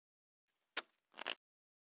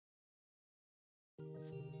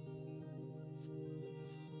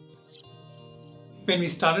When we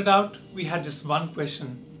started out, we had just one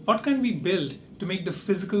question. What can we build to make the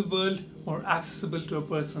physical world more accessible to a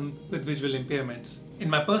person with visual impairments? In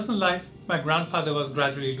my personal life, my grandfather was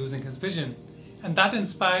gradually losing his vision, and that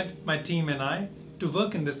inspired my team and I to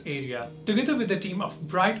work in this area. Together with a team of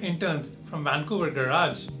bright interns from Vancouver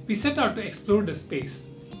Garage, we set out to explore the space,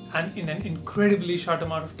 and in an incredibly short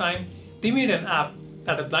amount of time, they made an app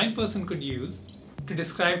that a blind person could use to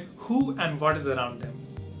describe who and what is around them.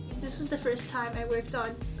 This was the first time I worked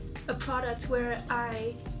on a product where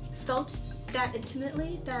I felt that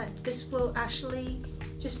intimately that this will actually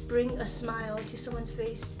just bring a smile to someone's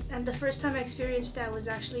face. And the first time I experienced that was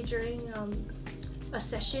actually during a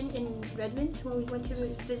session in Redmond when we went to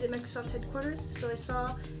visit Microsoft headquarters. So I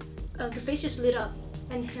saw her face just lit up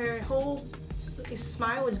and her whole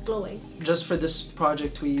smile was glowing. Just for this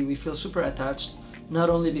project, we feel super attached,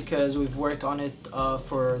 not only because we've worked on it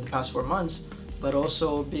for the past 4 months, but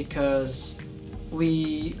also because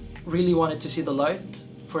we really wanted to see the light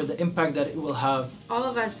for the impact that it will have. All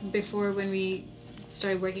of us, before when we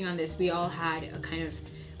started working on this, we all had a kind of,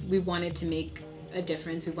 we wanted to make a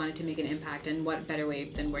difference, we wanted to make an impact, and what better way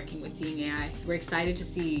than working with Seeing AI. We're excited to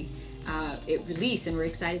see it release, and we're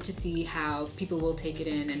excited to see how people will take it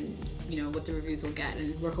in and what the reviews will get,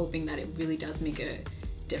 and we're hoping that it really does make a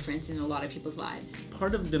difference in a lot of people's lives.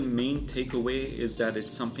 Part of the main takeaway is that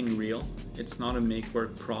it's something real. It's not a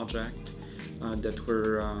make-work project, that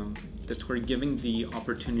we're giving the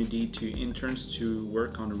opportunity to interns to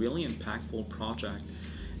work on a really impactful project,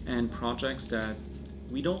 and projects that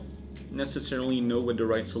we don't necessarily know what the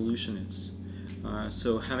right solution is.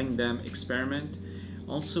 So having them experiment,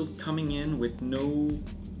 also coming in with no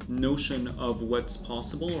notion of what's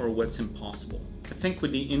possible or what's impossible. I think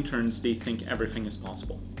with the interns, they think everything is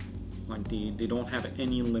possible. Like they don't have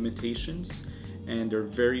any limitations, and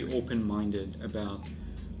they're very open-minded about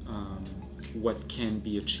what can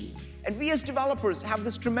be achieved. And we as developers have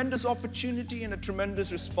this tremendous opportunity and a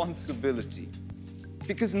tremendous responsibility,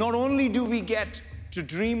 because not only do we get to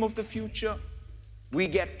dream of the future, we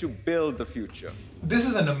get to build the future. This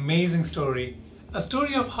is an amazing story. A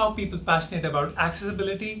story of how people passionate about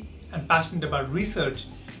accessibility and passionate about research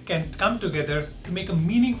can come together to make a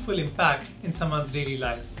meaningful impact in someone's daily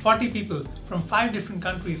life. 40 people from 5 different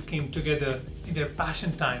countries came together in their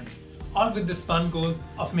passion time, all with this one goal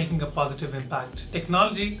of making a positive impact.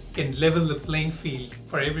 Technology can level the playing field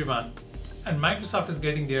for everyone, and Microsoft is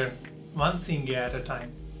getting there one Seeing AI at a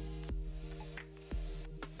time.